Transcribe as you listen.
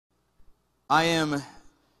I am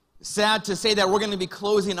sad to say that we're going to be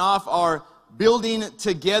closing off our Building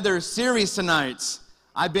Together series tonight.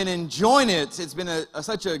 I've been enjoying it. It's been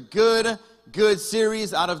such a good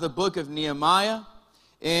series out of the book of Nehemiah.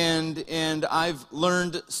 And I've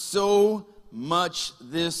learned so much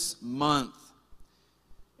this month.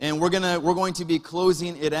 And we're going to be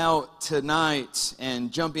closing it out tonight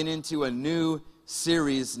and jumping into a new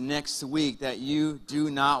series next week that you do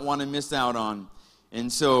not want to miss out on.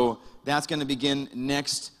 And so that's going to begin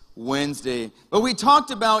next Wednesday. But we talked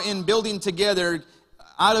about in Building Together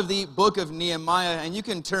out of the book of Nehemiah, and you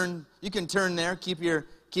can turn there. Keep your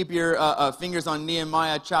fingers on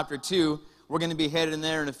Nehemiah chapter 2. We're going to be headed in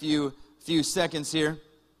there in a few seconds here.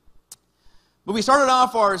 But we started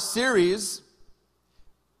off our series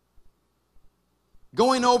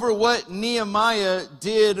going over what Nehemiah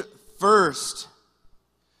did first.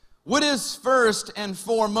 What is first and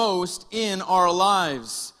foremost in our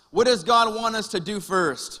lives? What does God want us to do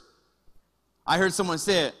first? I heard someone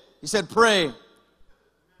say it. He said, pray.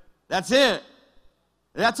 That's it.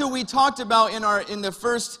 That's what we talked about in the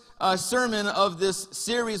first sermon of this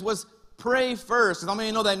series was pray first. How many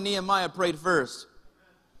of you know that Nehemiah prayed first?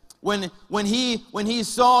 When he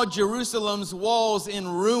saw Jerusalem's walls in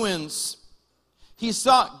ruins, he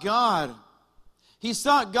sought God. He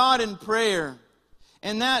sought God in prayer.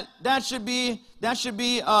 And that should be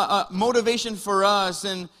a motivation for us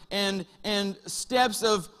and steps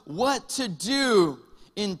of what to do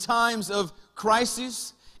in times of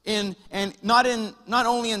crisis and not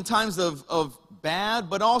only in times of bad,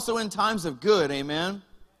 but also in times of good. Amen.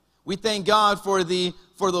 We thank God for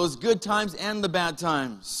those good times and the bad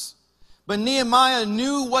times. But Nehemiah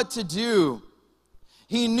knew what to do.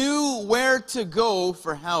 He knew where to go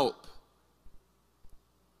for help.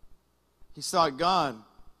 He sought God.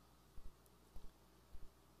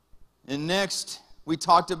 And next, we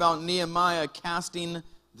talked about Nehemiah casting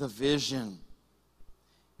the vision,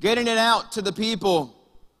 getting it out to the people.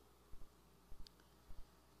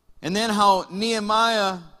 And then how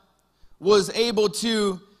Nehemiah was able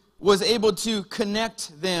to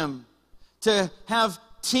connect them, to have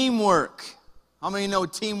teamwork. How many know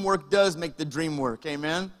teamwork does make the dream work?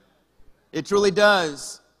 Amen? It truly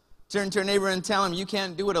does. Turn to your neighbor and tell him you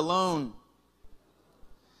can't do it alone.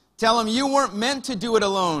 Tell him you weren't meant to do it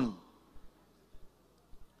alone.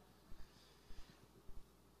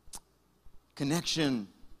 Connection.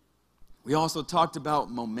 We also talked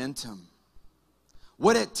about momentum.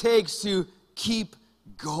 What it takes to keep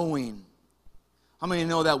going. How many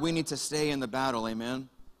know that we need to stay in the battle? Amen?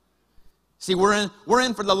 See, we're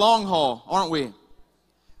in for the long haul, aren't we?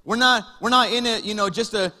 We're not in it,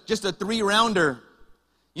 just a 3-rounder.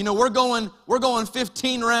 We're going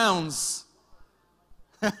 15 rounds.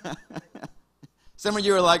 Some of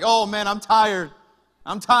you are like, "Oh man, I'm tired.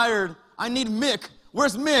 I need Mick.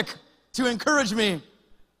 Where's Mick to encourage me?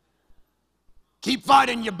 Keep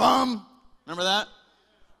fighting, you bum." Remember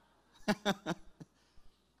that?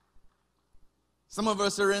 Some of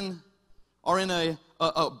us are in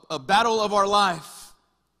a battle of our life,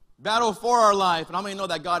 battle for our life. And how many know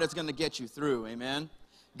that God is going to get you through? Amen.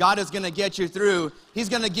 God is going to get you through. He's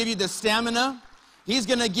going to give you the stamina. He's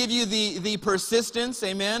going to give you the persistence.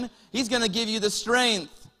 Amen. He's going to give you the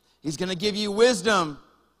strength. He's going to give you wisdom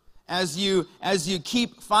as you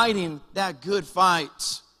keep fighting that good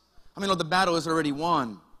fight. How many know the battle is already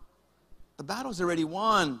won? The battle is already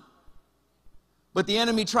won. But the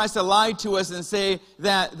enemy tries to lie to us and say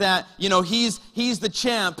that he's the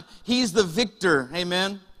champ, he's the victor.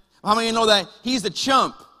 Amen. How many of you know that he's the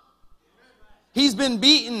chump? He's been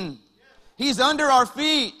beaten. He's under our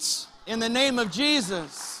feet in the name of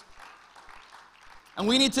Jesus. And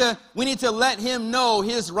we need to let him know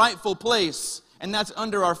his rightful place, and that's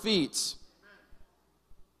under our feet.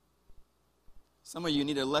 Some of you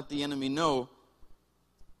need to let the enemy know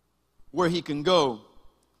where he can go.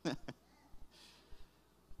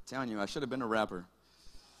 Telling you, I should have been a rapper.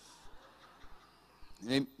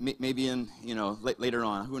 Maybe later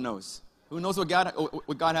on. Who knows? Who knows what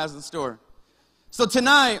God has in store? So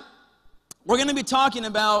tonight, we're going to be talking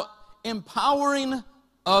about empowering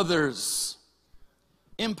others.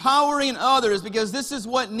 Empowering others, because this is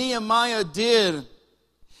what Nehemiah did.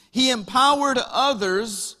 He empowered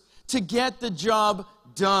others to get the job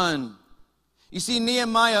done. You see,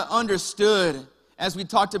 Nehemiah understood, as we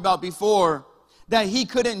talked about before, that he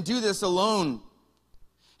couldn't do this alone.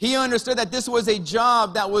 He understood that this was a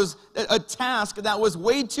job that was a task that was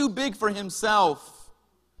way too big for himself.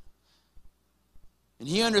 And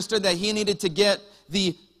he understood that he needed to get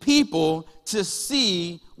the people to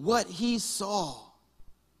see what he saw.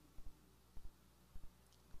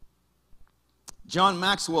 John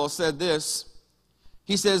Maxwell said this.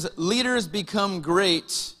 He says, leaders become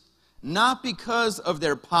great not because of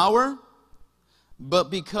their power,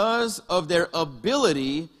 but because of their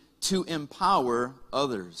ability to empower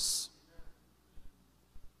others.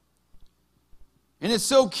 And it's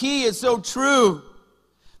so key, it's so true,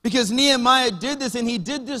 because Nehemiah did this, and he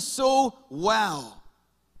did this so well.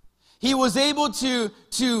 He was able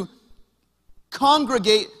to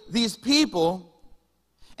congregate these people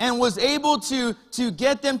and was able to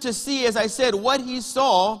get them to see, as I said, what he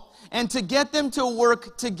saw, and to get them to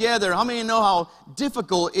work together. How many know how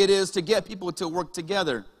difficult it is to get people to work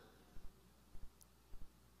together?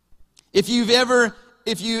 If you ever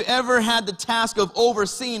had the task of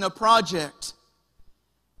overseeing a project,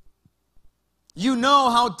 you know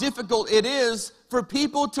how difficult it is for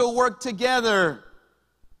people to work together.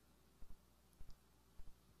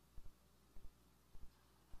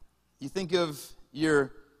 You think of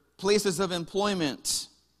your places of employment.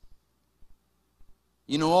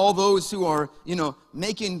 You know, all those who are,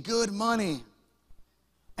 making good money.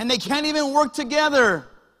 And they can't even work together.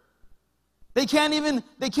 You can't even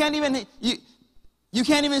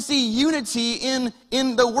see unity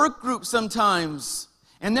in the work group sometimes.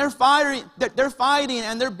 And they're fighting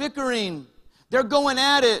and they're bickering. They're going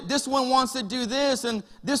at it. This one wants to do this and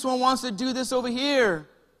this one wants to do this over here.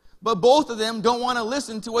 But both of them don't want to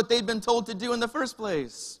listen to what they've been told to do in the first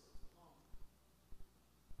place.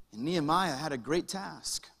 And Nehemiah had a great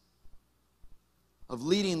task of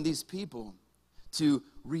leading these people to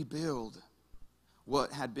rebuild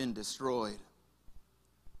what had been destroyed.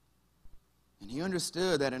 And he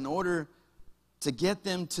understood that in order to get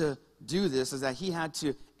them to do this, is that he had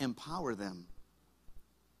to empower them.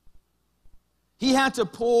 He had to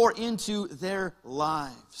pour into their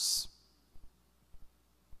lives.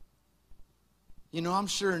 I'm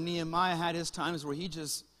sure Nehemiah had his times where he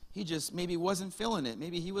just maybe wasn't feeling it.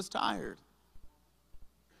 Maybe he was tired.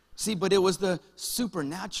 See, but it was the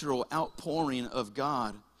supernatural outpouring of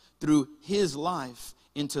God through his life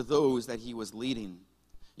into those that he was leading.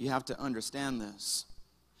 You have to understand this.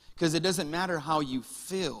 Because it doesn't matter how you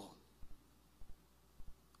feel.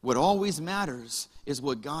 What always matters is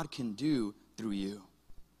what God can do through you.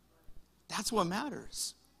 That's what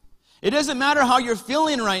matters. It doesn't matter how you're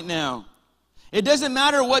feeling right now. It doesn't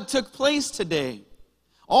matter what took place today.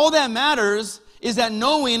 All that matters is that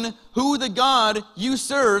knowing who the God you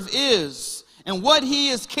serve is and what he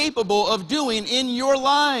is capable of doing in your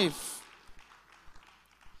life.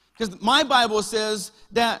 Because my Bible says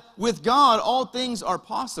that with God, all things are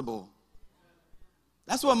possible.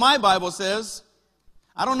 That's what my Bible says.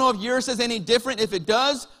 I don't know if yours says any different. If it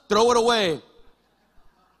does, throw it away.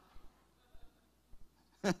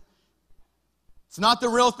 It's not the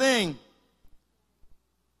real thing.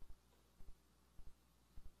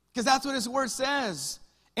 Because that's what his word says.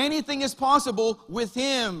 Anything is possible with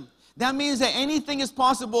him. That means that anything is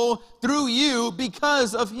possible through you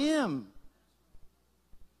because of him.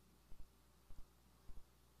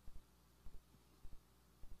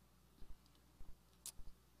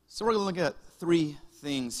 So we're going to look at three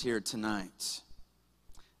things here tonight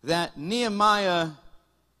that Nehemiah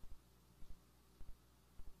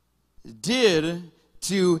did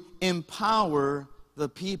to empower the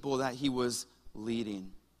people that he was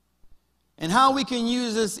leading. And how we can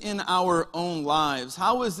use this in our own lives.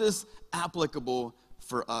 How is this applicable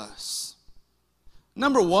for us?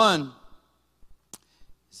 Number one,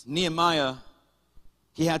 is Nehemiah,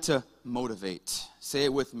 he had to motivate. Say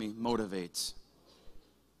it with me, motivate.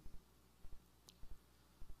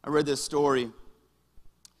 I read this story.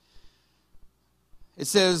 It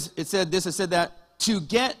said that to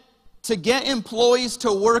get employees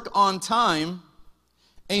to work on time,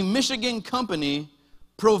 a Michigan company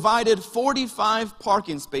provided 45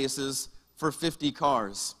 parking spaces for 50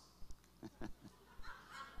 cars.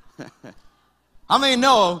 How many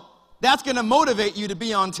know that's going to motivate you to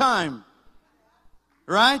be on time?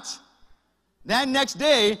 Right? That next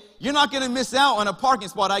day, you're not going to miss out on a parking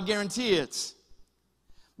spot, I guarantee it.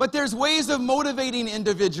 But there's ways of motivating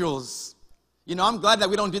individuals. I'm glad that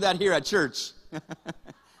we don't do that here at church.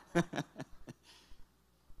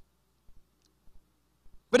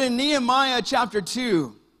 But in Nehemiah chapter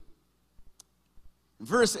 2,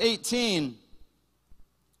 verse 18,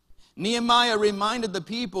 Nehemiah reminded the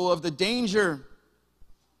people of the danger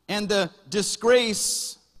and the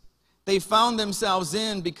disgrace they found themselves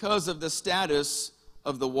in because of the status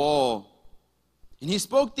of the wall. And he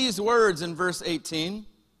spoke these words in verse 18.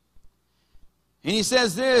 And he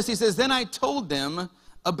says this, he says, "Then I told them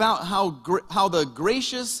about how the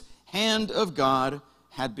gracious hand of God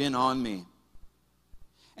had been on me,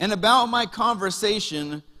 and about my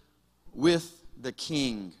conversation with the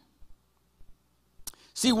king.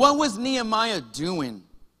 See, what was Nehemiah doing?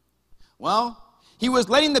 Well, he was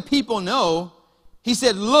letting the people know. He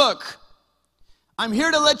said, look, I'm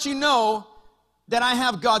here to let you know that I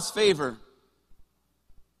have God's favor.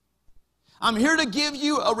 I'm here to give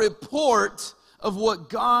you a report of what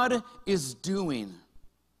God is doing.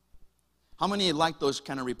 How many like those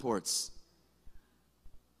kind of reports?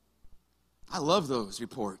 I love those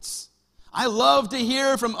reports. I love to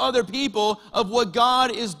hear from other people of what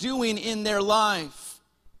God is doing in their life,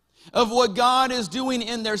 of what God is doing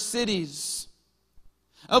in their cities,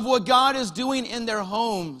 of what God is doing in their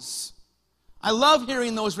homes. I love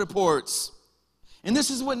hearing those reports. And this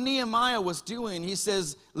is what Nehemiah was doing. He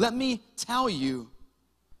says, let me tell you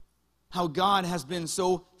how God has been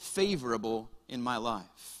so favorable in my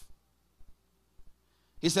life.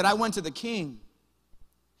 He said, I went to the king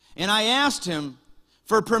and I asked him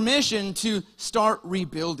for permission to start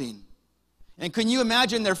rebuilding. And can you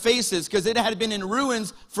imagine their faces? Because it had been in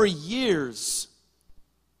ruins for years.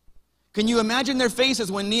 Can you imagine their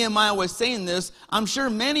faces when Nehemiah was saying this? I'm sure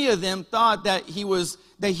many of them thought that he was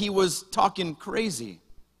talking crazy,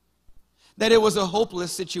 that it was a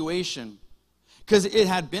hopeless situation, because it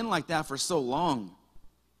had been like that for so long.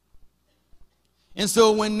 And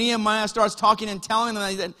so when Nehemiah starts talking and telling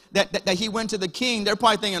them that he went to the king, they're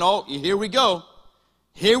probably thinking, oh, here we go.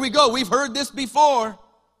 Here we go. We've heard this before.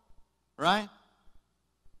 Right?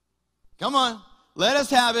 Come on. Let us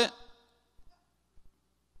have it.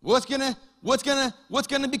 What's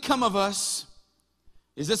gonna become of us?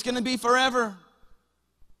 Is this gonna be forever?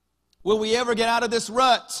 Will we ever get out of this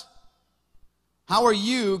rut? How are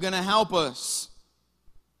you gonna help us?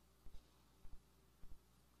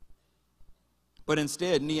 But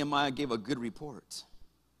instead, Nehemiah gave a good report.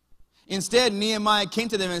 Instead, Nehemiah came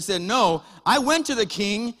to them and said, no, I went to the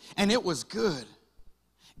king and it was good.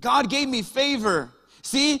 God gave me favor.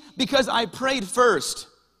 See, because I prayed first.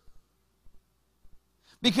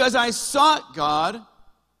 Because I sought God,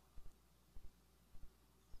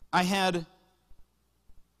 I had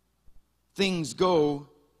things go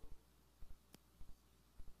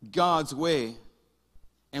God's way,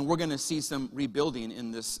 and we're going to see some rebuilding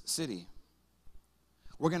in this city.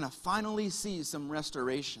 We're going to finally see some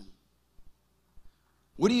restoration.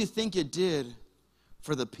 What do you think it did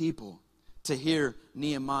for the people to hear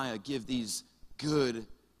Nehemiah give these good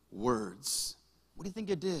words? What do you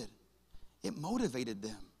think it did? It motivated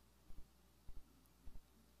them.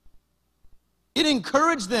 It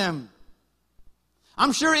encouraged them.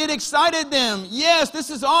 I'm sure it excited them. Yes, this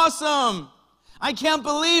is awesome. I can't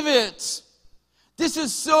believe it. This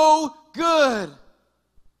is so good.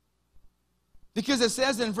 Because it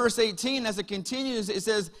says in verse 18, as it continues, it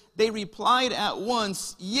says, they replied at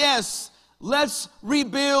once, yes, let's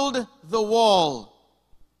rebuild the wall.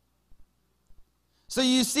 So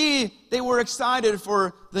you see, they were excited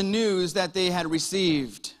for the news that they had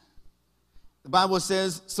received. The Bible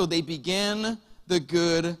says, so they began the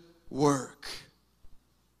good work.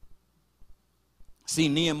 See,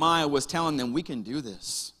 Nehemiah was telling them, we can do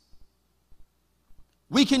this.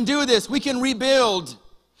 We can do this. We can rebuild.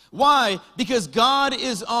 Why? Because God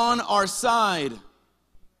is on our side.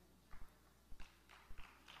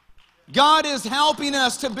 God is helping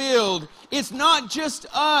us to build. It's not just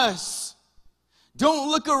us. Don't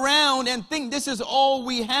look around and think this is all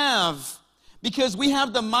we have, because we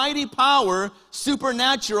have the mighty power,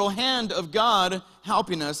 supernatural hand of God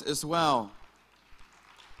helping us as well.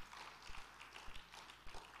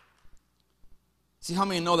 See, how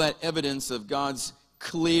many know that evidence of God's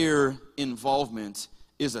clear involvement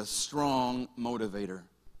is a strong motivator?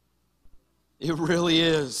 It really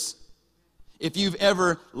is. If you've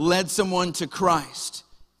ever led someone to Christ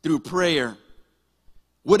through prayer,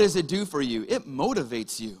 what does it do for you? It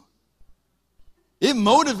motivates you. It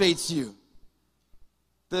motivates you.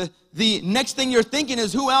 The next thing you're thinking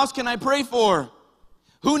is, who else can I pray for?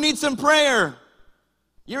 Who needs some prayer?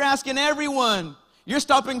 You're asking everyone. You're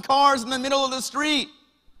stopping cars in the middle of the street.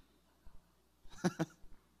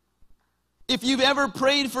 If you've ever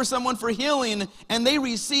prayed for someone for healing and they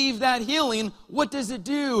receive that healing, what does it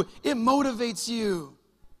do? It motivates you.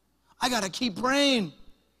 I got to keep praying.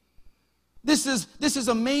 This is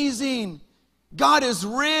amazing. God is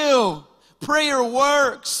real. Prayer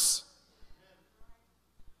works.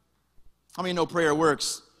 How many know prayer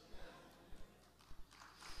works?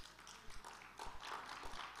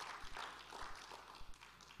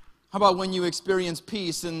 How about when you experience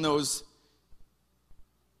peace in those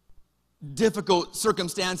difficult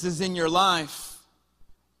circumstances in your life?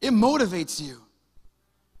 It motivates you.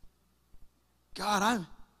 God,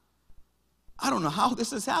 I don't know how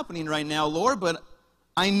this is happening right now, Lord, but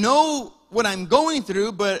I know what I'm going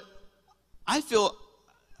through, but I feel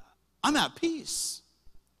I'm at peace.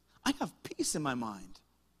 I have peace in my mind.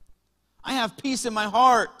 I have peace in my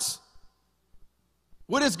heart.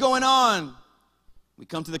 What is going on? We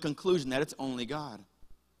come to the conclusion that it's only God.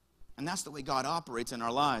 And that's the way God operates in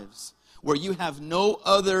our lives, where you have no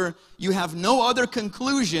other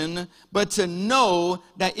conclusion but to know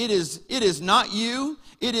that it is not you,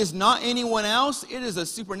 it is not anyone else, it is a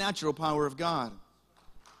supernatural power of God.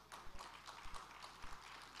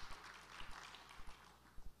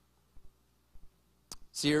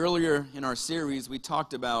 See, earlier in our series, we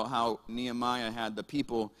talked about how Nehemiah had the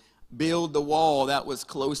people build the wall that was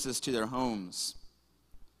closest to their homes.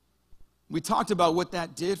 We talked about what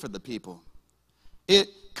that did for the people. It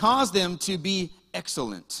caused them to be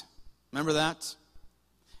excellent. Remember that?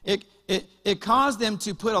 It caused them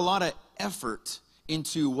to put a lot of effort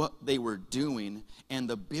into what they were doing and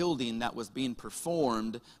the building that was being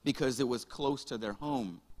performed because it was close to their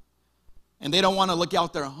home. And they don't want to look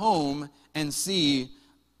out their home and see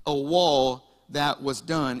a wall that was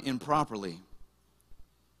done improperly.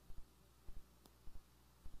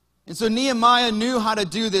 And so Nehemiah knew how to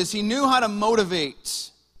do this. He knew how to motivate.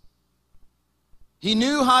 He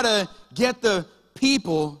knew how to get the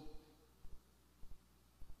people,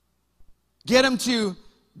 get them to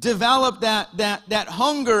develop that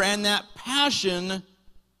hunger and that passion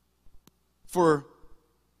for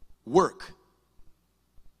work.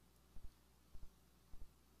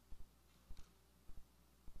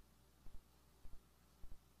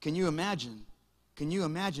 Can you imagine? Can you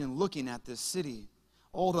imagine looking at this city?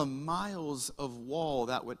 All the miles of wall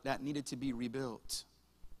that needed to be rebuilt.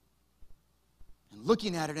 And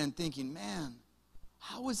looking at it and thinking, man,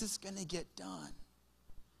 how is this going to get done?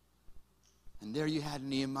 And there you had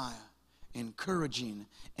Nehemiah encouraging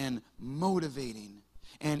and motivating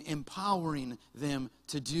and empowering them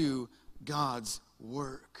to do God's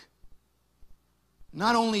work.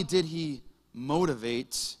 Not only did he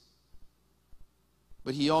motivate,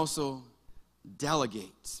 but he also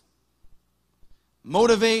delegates.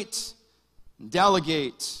 Motivate,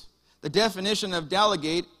 delegate. The definition of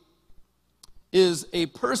delegate is a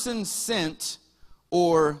person sent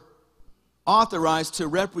or authorized to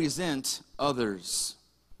represent others.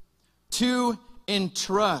 To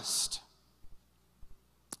entrust.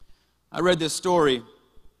 I read this story.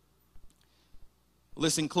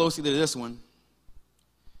 Listen closely to this one.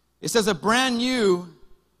 It says a brand new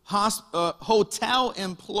hotel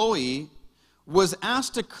employee was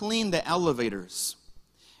asked to clean the elevators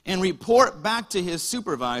and report back to his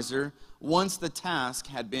supervisor once the task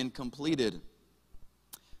had been completed.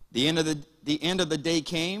 The end of the day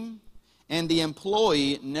came, and the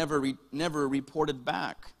employee never reported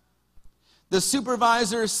back. The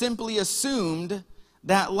supervisor simply assumed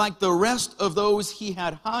that, like the rest of those he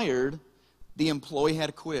had hired, the employee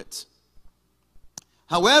had quit.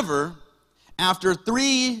 However, after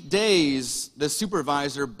 3 days, the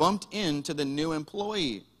supervisor bumped into the new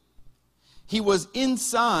employee. He was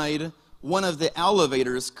inside one of the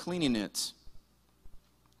elevators cleaning it.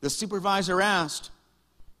 The supervisor asked,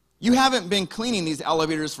 "You haven't been cleaning these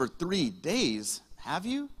elevators for 3 days, have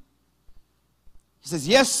you?" He says,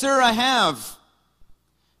 "Yes, sir, I have."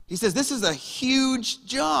 He says, "This is a huge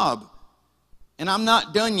job, and I'm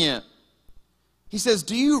not done yet." He says,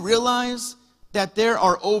 "Do you realize that there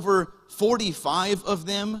are over 45 of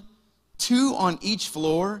them, 2 on each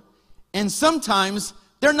floor, and sometimes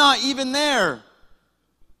they're not even there?"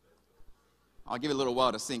 I'll give it a little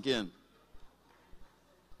while to sink in.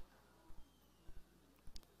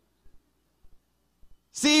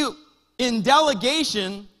 See, in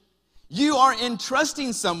delegation, you are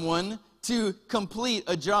entrusting someone to complete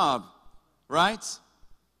a job, right?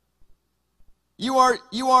 You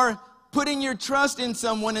are putting your trust in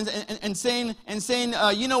someone and saying,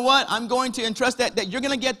 you know what, I'm going to entrust that you're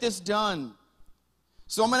going to get this done.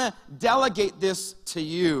 So I'm going to delegate this to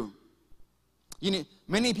you. You know,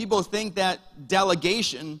 many people think that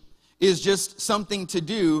delegation is just something to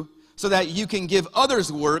do so that you can give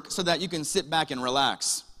others work so that you can sit back and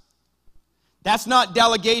relax. That's not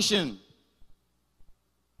delegation.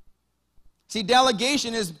 See,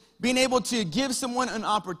 delegation is being able to give someone an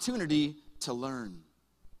opportunity to learn.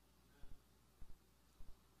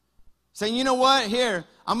 Saying, you know what, here,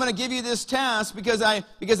 I'm going to give you this task because I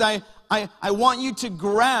want you to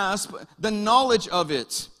grasp the knowledge of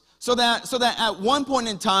it. So that at one point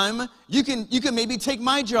in time, you can maybe take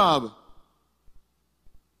my job.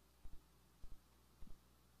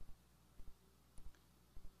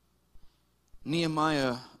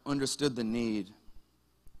 Nehemiah understood the need.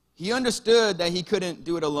 He understood that he couldn't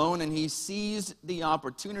do it alone, and he seized the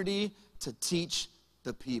opportunity to teach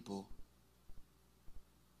the people.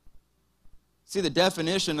 See, the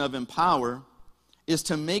definition of empower is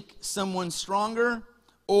to make someone stronger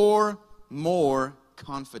or more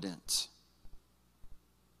confident.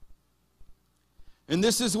 And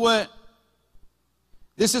this is what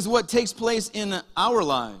takes place in our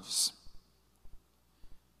lives.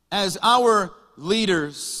 As our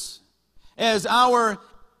leaders, as our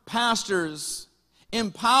pastors,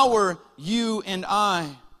 empower you and I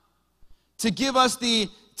to give us the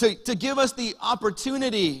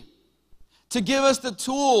opportunity, to give us the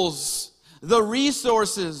tools, the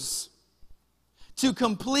resources to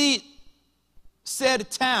complete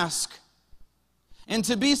said task and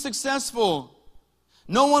to be successful.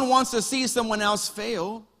 No one wants to see someone else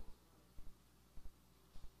fail.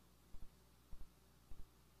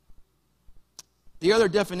 The other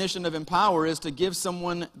definition of empower is to give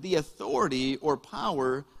someone the authority or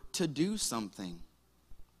power to do something.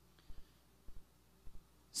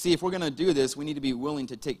 See, if we're going to do this, we need to be willing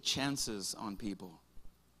to take chances on people.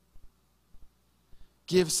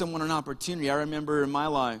 Give someone an opportunity. I remember in my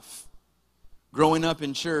life, growing up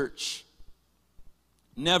in church,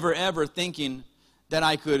 never ever thinking that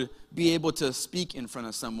I could be able to speak in front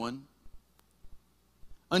of someone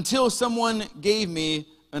until someone gave me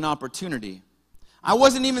an opportunity. I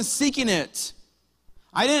wasn't even seeking it.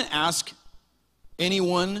 I didn't ask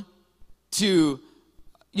anyone to,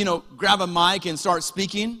 grab a mic and start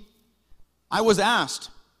speaking. I was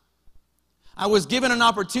asked. I was given an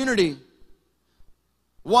opportunity.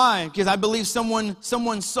 Why? Because I believe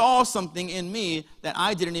someone saw something in me that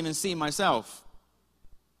I didn't even see myself.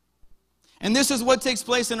 And this is what takes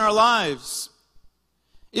place in our lives,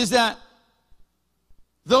 is that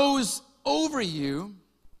those over you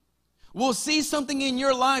will see something in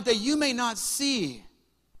your life that you may not see,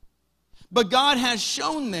 but God has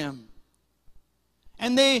shown them.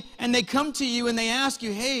 And they come to you and they ask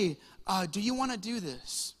you, hey, do you want to do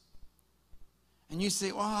this? And you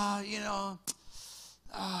say, well,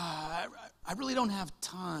 I really don't have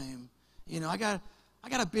time. I got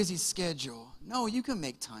a busy schedule. No, you can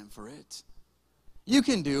make time for it. You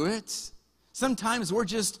can do it. Sometimes we're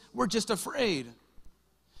just afraid.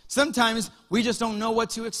 Sometimes we just don't know what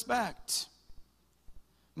to expect.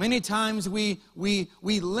 Many times we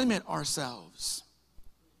limit ourselves.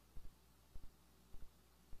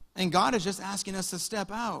 And God is just asking us to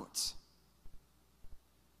step out.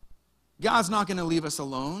 God's not going to leave us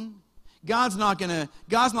alone. God's not going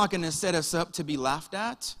to set us up to be laughed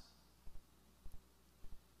at.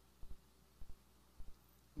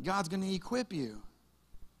 God's going to equip you.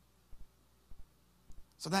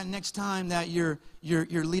 So that next time that your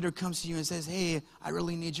leader comes to you and says, hey, I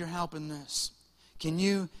really need your help in this. Can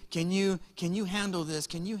you handle this?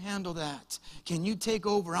 Can you handle that? Can you take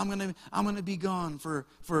over? I'm gonna be gone for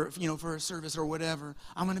a service or whatever.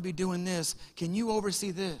 I'm gonna be doing this. Can you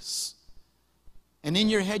oversee this? And in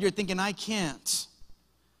your head you're thinking, I can't.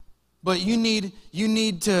 But you need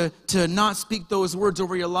to not speak those words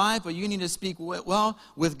over your life, but you need to speak, well,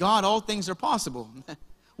 with God all things are possible.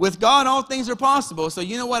 With God all things are possible. So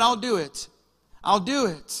you know what? I'll do it. I'll do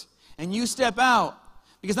it. And you step out.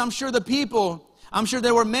 Because I'm sure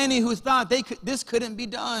there were many who thought this couldn't be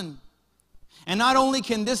done. And not only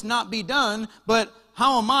can this not be done, but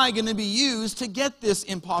how am I going to be used to get this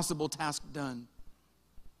impossible task done?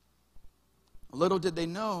 Little did they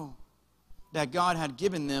know that God had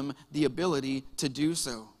given them the ability to do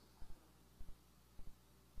so.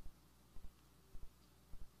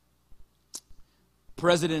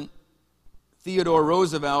 President Theodore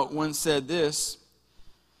Roosevelt once said this.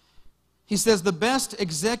 He says, the best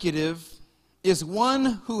executive is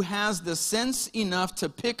one who has the sense enough to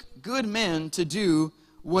pick good men to do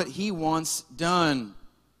what he wants done,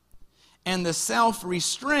 and the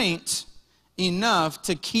self-restraint enough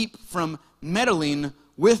to keep from meddling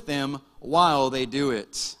with them while they do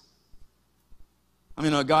it. I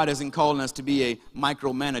mean, God isn't calling us to be a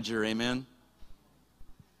micromanager, amen?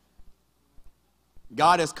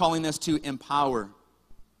 God is calling us to empower.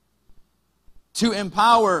 To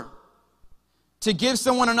empower. To give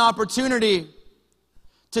someone an opportunity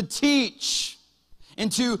to teach and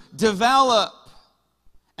to develop,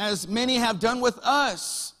 as many have done with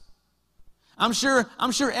us. I'm sure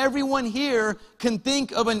everyone here can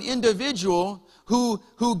think of an individual who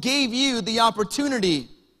gave you the opportunity.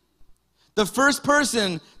 The first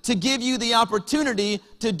person to give you the opportunity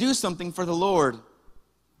to do something for the Lord.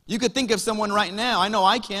 You could think of someone right now. I know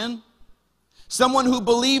I can. Someone who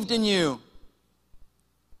believed in you.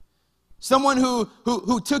 Someone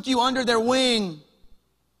who took you under their wing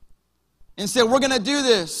and said, we're going to do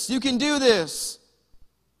this. You can do this.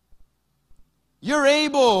 You're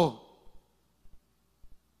able.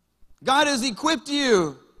 God has equipped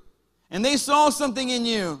you. And they saw something in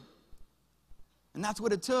you. And that's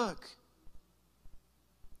what it took.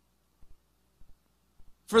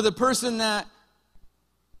 For the person that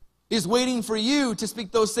is waiting for you to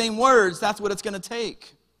speak those same words, that's what it's going to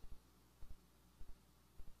take.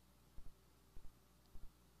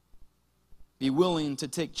 Be willing to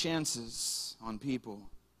take chances on people,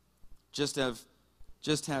 just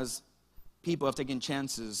as people have taken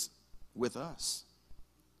chances with us.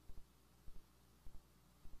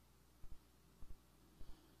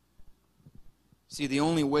 See, the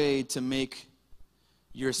only way to make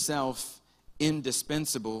yourself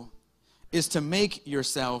indispensable is to make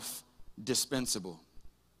yourself dispensable.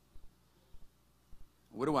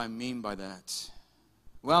 What do I mean by that?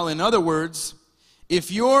 Well, in other words,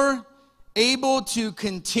 if you're able to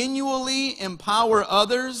continually empower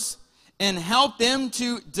others and help them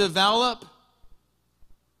to develop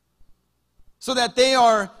so that they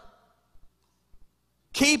are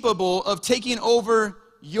capable of taking over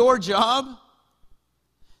your job,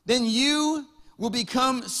 then you will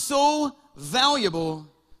become so valuable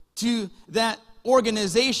to that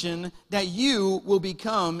organization that you will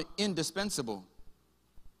become indispensable.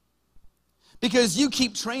 Because you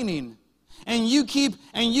keep training and you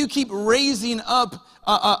keep raising up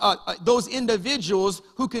those individuals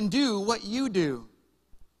who can do what you do.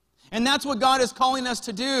 And that's what God is calling us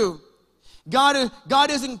to do. God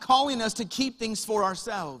isn't calling us to keep things for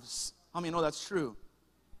ourselves. How many know that's true?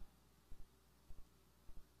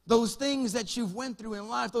 Those things that you've went through in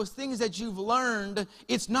life, those things that you've learned,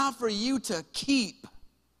 it's not for you to keep,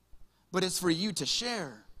 but it's for you to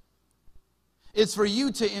share. It's for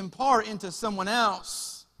you to impart into someone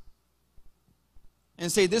else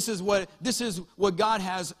and say, this is what God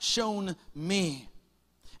has shown me.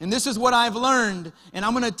 And this is what I've learned, and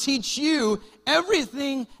I'm going to teach you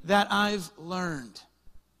everything that I've learned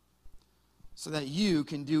so that you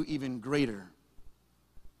can do even greater.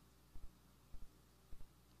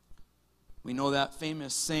 We know that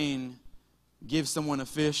famous saying, give someone a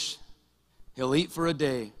fish, he'll eat for a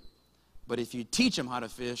day. But if you teach him how to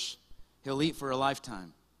fish, he'll eat for a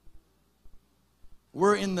lifetime.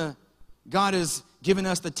 God has given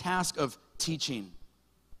us the task of teaching.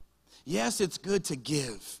 Yes, it's good to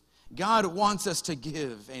give. God wants us to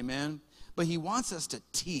give, amen? But he wants us to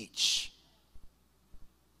teach.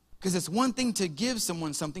 Because it's one thing to give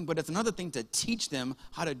someone something, but it's another thing to teach them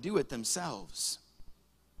how to do it themselves.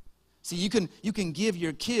 See, you can give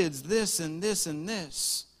your kids this and this and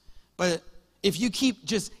this, but if you keep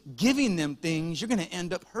just giving them things, you're going to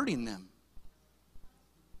end up hurting them.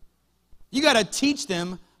 You got to teach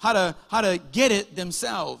them how to get it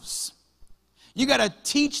themselves. You got to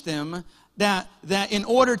teach them that in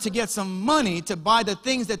order to get some money to buy the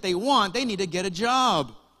things that they want, they need to get a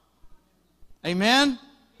job. Amen?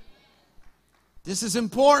 This is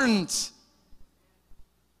important.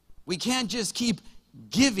 We can't just keep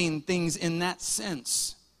giving things in that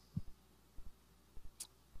sense.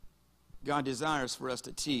 God desires for us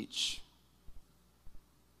to teach.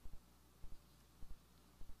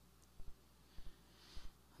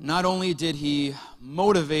 Not only did he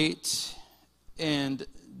motivate and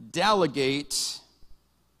delegate,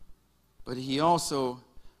 but he also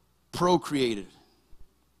procreated.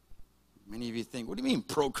 Many of you think, what do you mean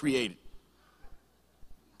procreated?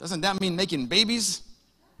 Doesn't that mean making babies?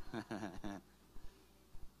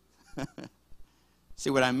 See,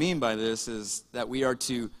 what I mean by this is that we are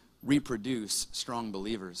to reproduce strong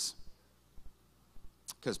believers.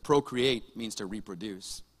 Because procreate means to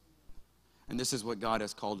reproduce. And this is what God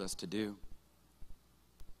has called us to do.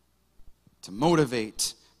 To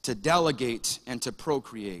motivate, to delegate, and to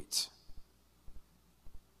procreate.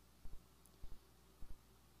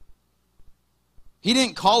 He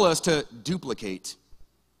didn't call us to duplicate.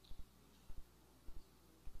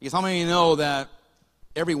 Because how many of you know that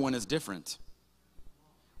everyone is different?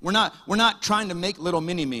 We're not trying to make little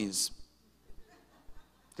mini-me's.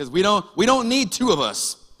 Because we don't need two of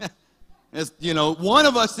us. One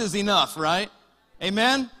of us is enough, right?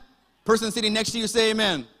 Amen? Person sitting next to you, say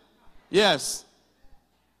amen. Yes.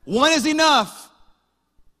 One is enough.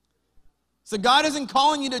 So God isn't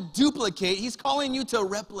calling you to duplicate. He's calling you to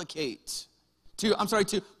replicate.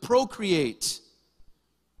 To procreate.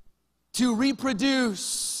 To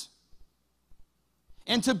reproduce.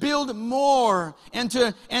 And to build more. And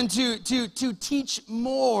to teach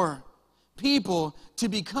more people to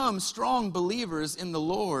become strong believers in the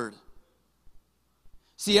Lord.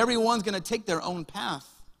 See, everyone's going to take their own path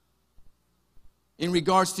in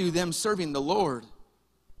regards to them serving the Lord.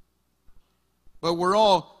 But we're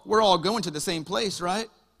all going to the same place, right?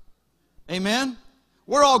 Amen?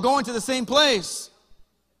 We're all going to the same place.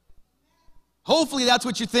 Hopefully that's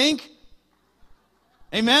what you think.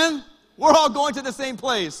 Amen? We're all going to the same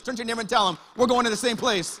place. Turn to your neighbor and tell them, we're going to the same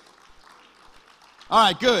place. All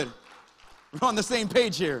right, good. We're on the same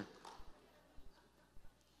page here.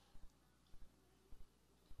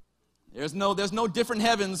 There's no different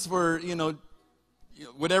heavens for,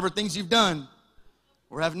 whatever things you've done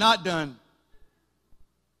or have not done.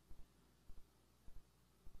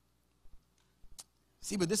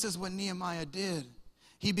 See, but this is what Nehemiah did.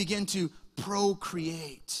 He began to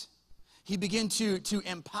procreate. He began to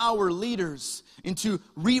empower leaders and to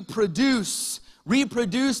reproduce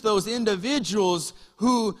those individuals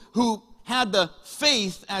who had the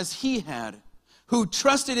faith as he had, who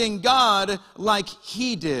trusted in God like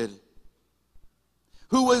he did,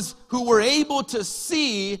 who were able to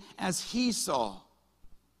see as he saw.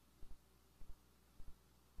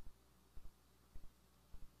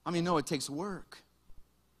 I mean, no, it takes work.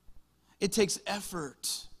 It takes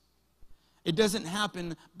effort. It doesn't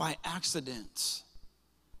happen by accident.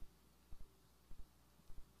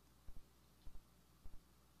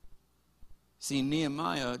 See,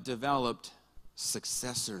 Nehemiah developed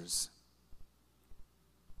successors.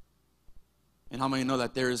 And how many know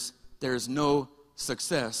that there's no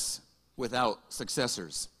success without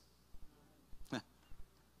successors?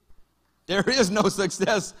 There is no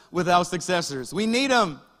success without successors. We need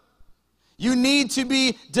them. You need to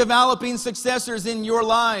be developing successors in your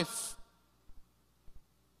life.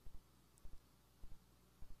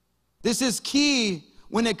 This is key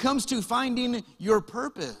when it comes to finding your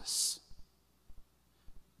purpose.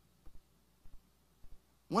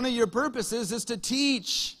 One of your purposes is to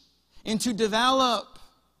teach and to develop.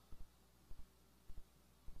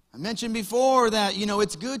 I mentioned before that,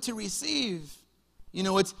 it's good to receive.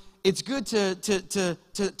 It's good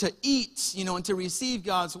to eat, and to receive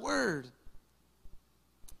God's word.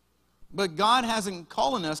 But God hasn't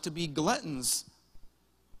calling us to be gluttons,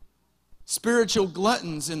 spiritual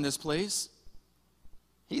gluttons in this place.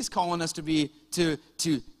 He's calling us to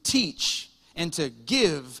teach and to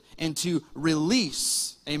give and to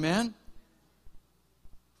release. Amen?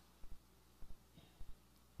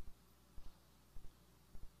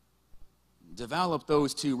 Develop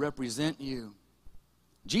those to represent you.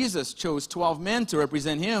 Jesus chose 12 men to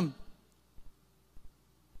represent him.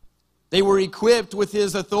 They were equipped with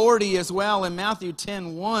his authority as well. In Matthew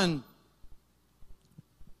 10:1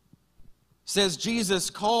 says Jesus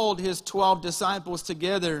called his 12 disciples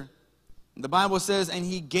together. The Bible says, and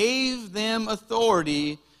he gave them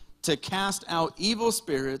authority to cast out evil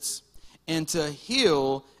spirits and to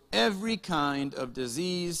heal every kind of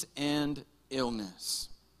disease and illness.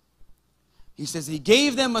 He says he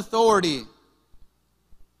gave them authority.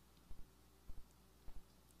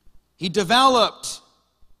 He developed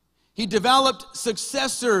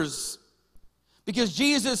successors because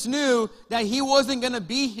Jesus knew that he wasn't going to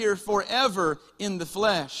be here forever in the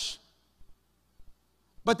flesh,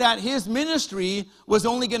 but that his ministry was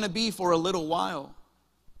only going to be for a little while.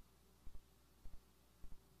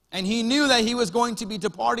 And he knew that he was going to be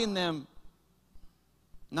departing them,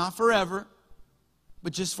 not forever,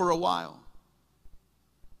 but just for a while.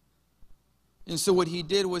 And so what he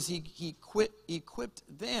did was he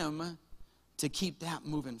equipped them to keep that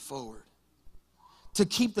moving forward, to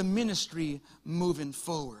keep the ministry moving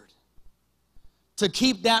forward, to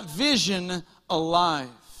keep that vision alive,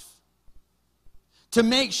 to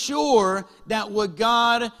make sure that what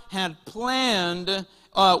God had planned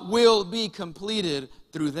will be completed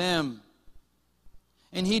through them.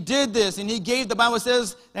 And he did this, and the Bible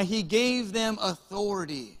says that he gave them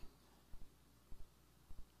authority.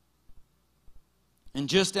 And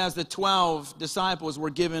just as the 12 disciples were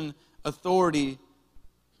given authority,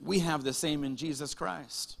 we have the same in Jesus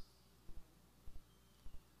Christ.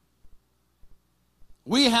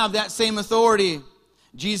 We have that same authority.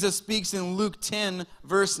 Jesus speaks in Luke 10,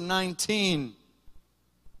 verse 19.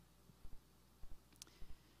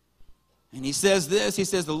 And he says this, he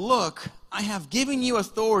says, look, I have given you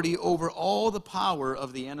authority over all the power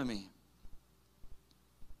of the enemy.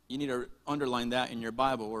 You need to underline that in your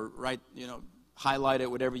Bible or highlight it,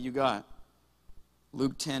 whatever you got.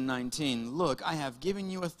 Luke 10:19. Look, I have given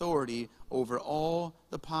you authority over all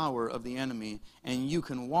the power of the enemy, and you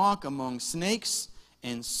can walk among snakes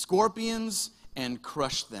and scorpions and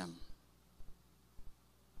crush them.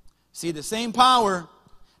 See, the same power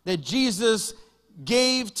that Jesus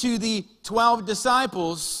gave to the 12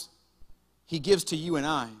 disciples, he gives to you and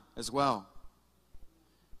I as well.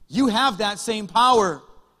 You have that same power.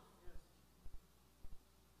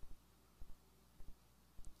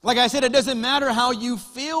 Like I said, it doesn't matter how you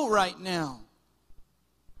feel right now.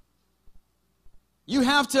 You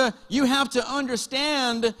have to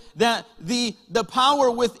understand that the power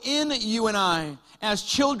within you and I as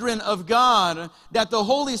children of God, that the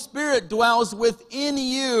Holy Spirit dwells within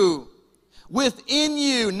you. Within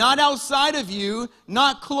you, not outside of you,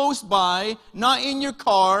 not close by, not in your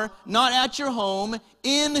car, not at your home,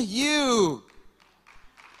 in you.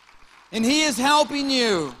 And He is helping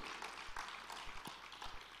you.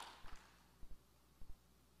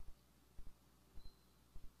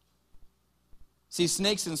 See,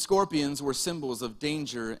 snakes and scorpions were symbols of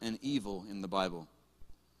danger and evil in the Bible.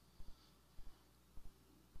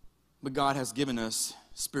 But God has given us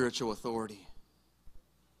spiritual authority.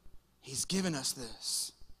 He's given us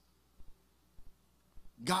this.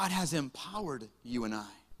 God has empowered you and I.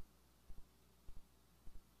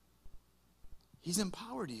 He's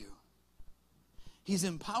empowered you. He's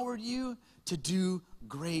empowered you to do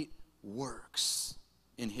great works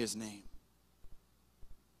in His name.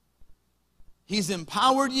 He's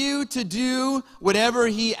empowered you to do whatever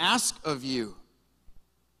He asks of you.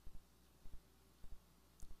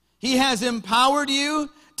 He has empowered you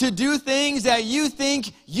to do things that you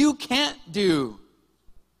think you can't do.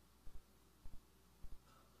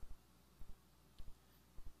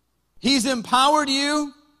 He's empowered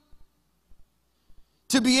you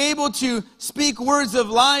to be able to speak words of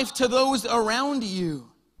life to those around you.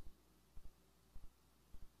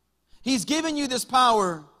 He's given you this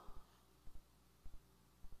power.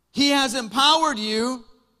 He has empowered you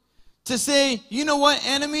to say, you know what,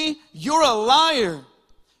 enemy? You're a liar.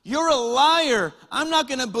 You're a liar. I'm not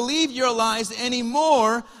going to believe your lies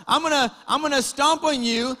anymore. I'm going to stomp on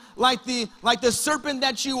you like the serpent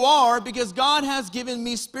that you are, because God has given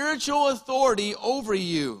me spiritual authority over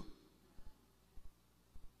you.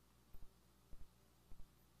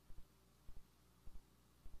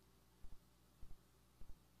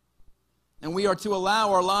 And we are to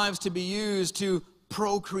allow our lives to be used to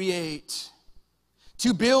procreate,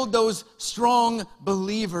 to build those strong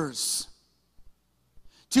believers,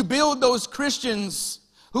 to build those Christians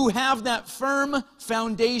who have that firm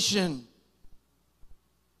foundation.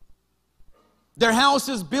 Their house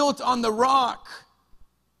is built on the rock.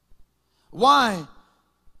 Why?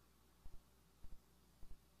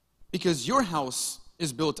 Because your house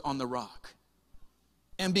is built on the rock.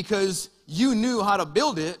 And because you knew how to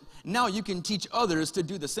build it, now you can teach others to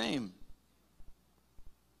do the same.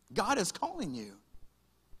 God is calling you.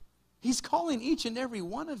 He's calling each and every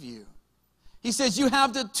one of you. He says you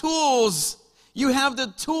have the tools. You have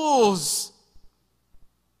the tools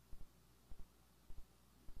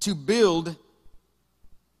to build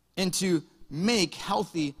and to make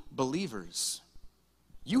healthy believers.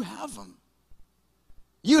 You have them.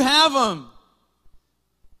 You have them.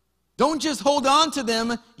 Don't just hold on to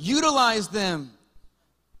them. Utilize them.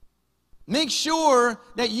 Make sure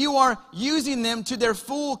that you are using them to their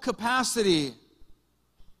full capacity.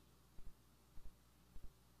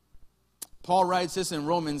 Paul writes this in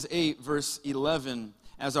Romans 8, verse 11,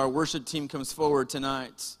 as our worship team comes forward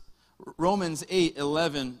tonight. Romans 8,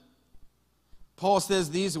 11. Paul says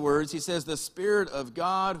these words. He says, the Spirit of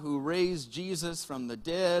God who raised Jesus from the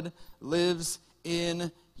dead lives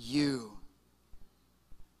in you.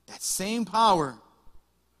 That same power.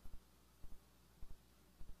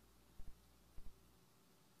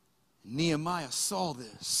 Nehemiah saw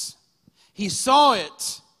this. He saw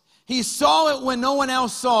it. He saw it when no one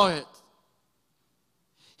else saw it.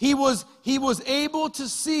 He was able to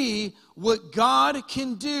see what God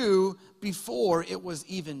can do before it was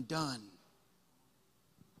even done.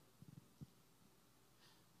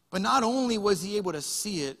 But not only was he able to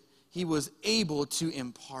see it, he was able to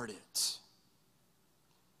impart it.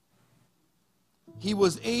 He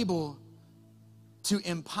was able to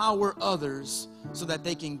empower others so that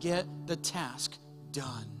they can get the task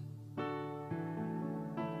done.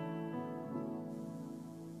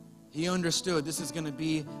 He understood this is going to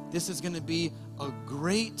be a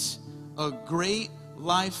great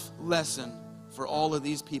life lesson for all of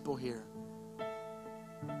these people here.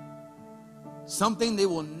 Something they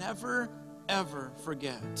will never, ever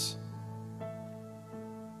forget.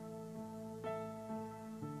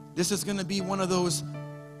 This is going to be one of those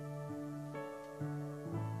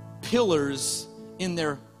pillars in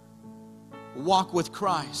their walk with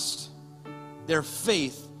Christ. Their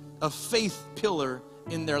faith, a faith pillar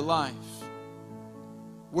in their life,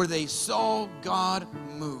 where they saw God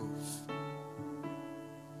move,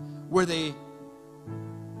 where they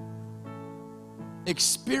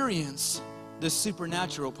experienced the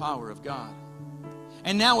supernatural power of God.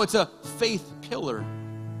 And now it's a faith pillar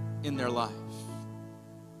in their life.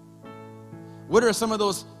 What are some of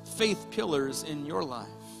those faith pillars in your life?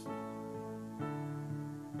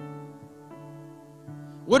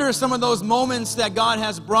 What are some of those moments that God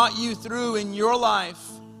has brought you through in your life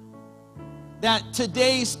that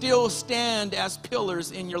today still stand as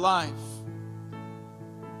pillars in your life.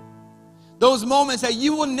 Those moments that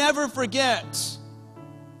you will never forget,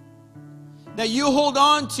 that you hold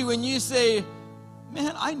on to and you say,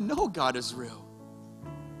 man, I know God is real.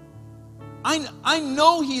 I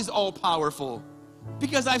know He's all-powerful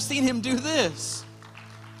because I've seen Him do this.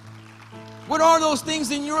 What are those things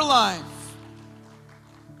in your life?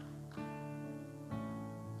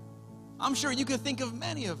 I'm sure you could think of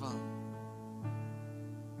many of them.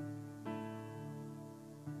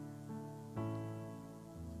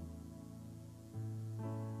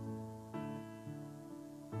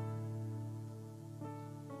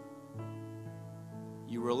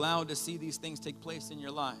 You were allowed to see these things take place in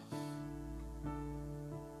your life,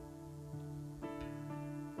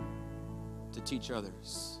 to teach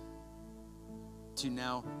others, to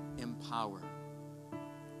now empower.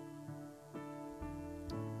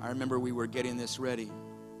 I remember we were getting this ready,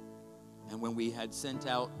 and when we had sent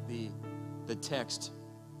out the text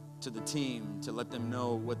to the team to let them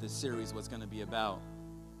know what the series was going to be about,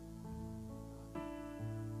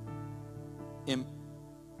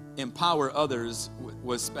 empower others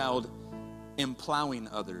was spelled emplowing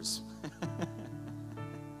others.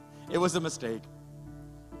 It was a mistake.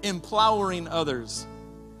 Empowering others.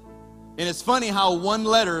 And it's funny how one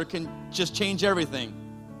letter can just change everything.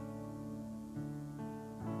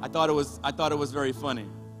 I thought it was very funny.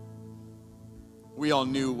 We all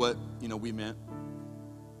knew what, we meant.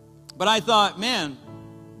 But I thought, man,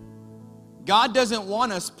 God doesn't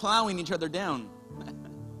want us plowing each other down.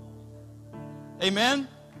 Amen?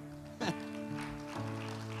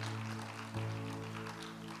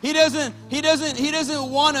 He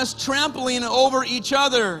doesn't want us trampling over each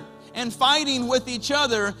other and fighting with each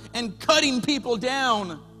other and cutting people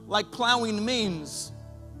down like plowing means.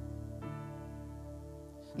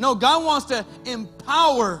 No, God wants to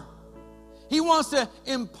empower. He wants to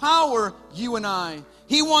empower you and I.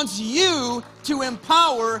 He wants you to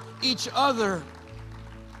empower each other.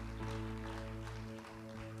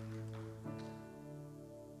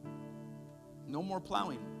 No more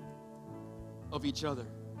plowing of each other.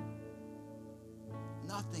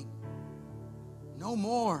 Nothing. No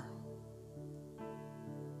more.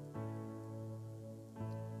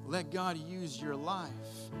 Let God use your life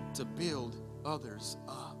to build others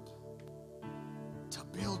up. To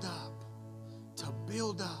build up. To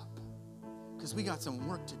build up. Because we got some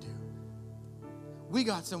work to do. We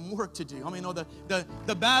got some work to do. I mean,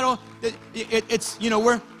 the battle, it's we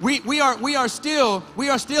are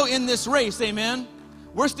still in this race, amen.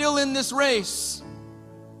 We're still in this race.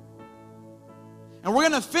 And we're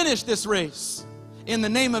going to finish this race in the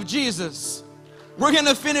name of Jesus. We're going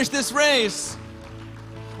to finish this race.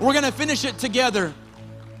 We're going to finish it together.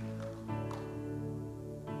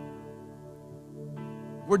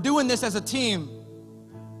 We're doing this as a team.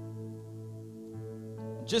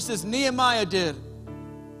 Just as Nehemiah did.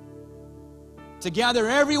 To gather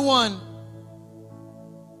everyone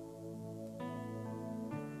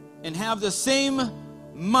and have the same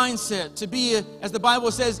mindset. To be, as the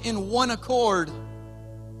Bible says, in one accord.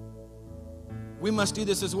 We must do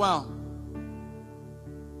this as well.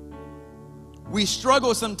 We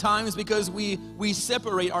struggle sometimes because we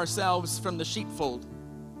separate ourselves from the sheepfold.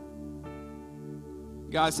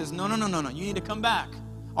 God says, no, you need to come back.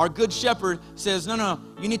 Our good shepherd says, no,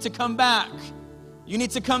 you need to come back. You need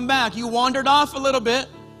to come back. You wandered off a little bit,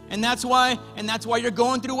 and that's why you're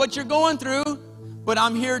going through what you're going through, but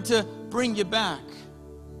I'm here to bring you back.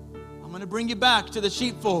 I'm going to bring you back to the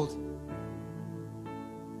sheepfold.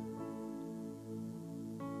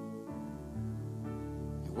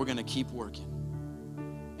 We're going to keep working.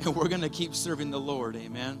 And we're going to keep serving the Lord.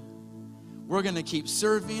 Amen. We're going to keep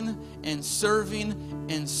serving and serving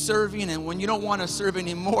and serving. And when you don't want to serve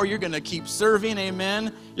anymore, you're going to keep serving.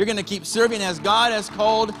 Amen. You're going to keep serving as God has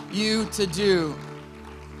called you to do.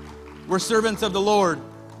 We're servants of the Lord.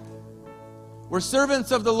 We're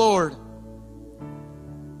servants of the Lord.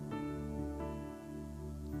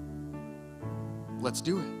 Let's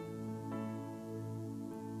do it.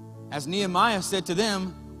 As Nehemiah said to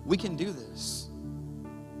them, we can do this.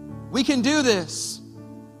 We can do this.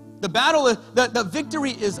 The battle, the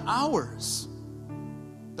victory is ours.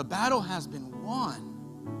 The battle has been won.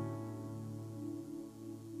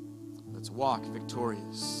 Let's walk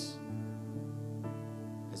victorious.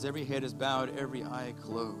 As every head is bowed, every eye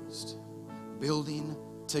closed, building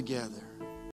together.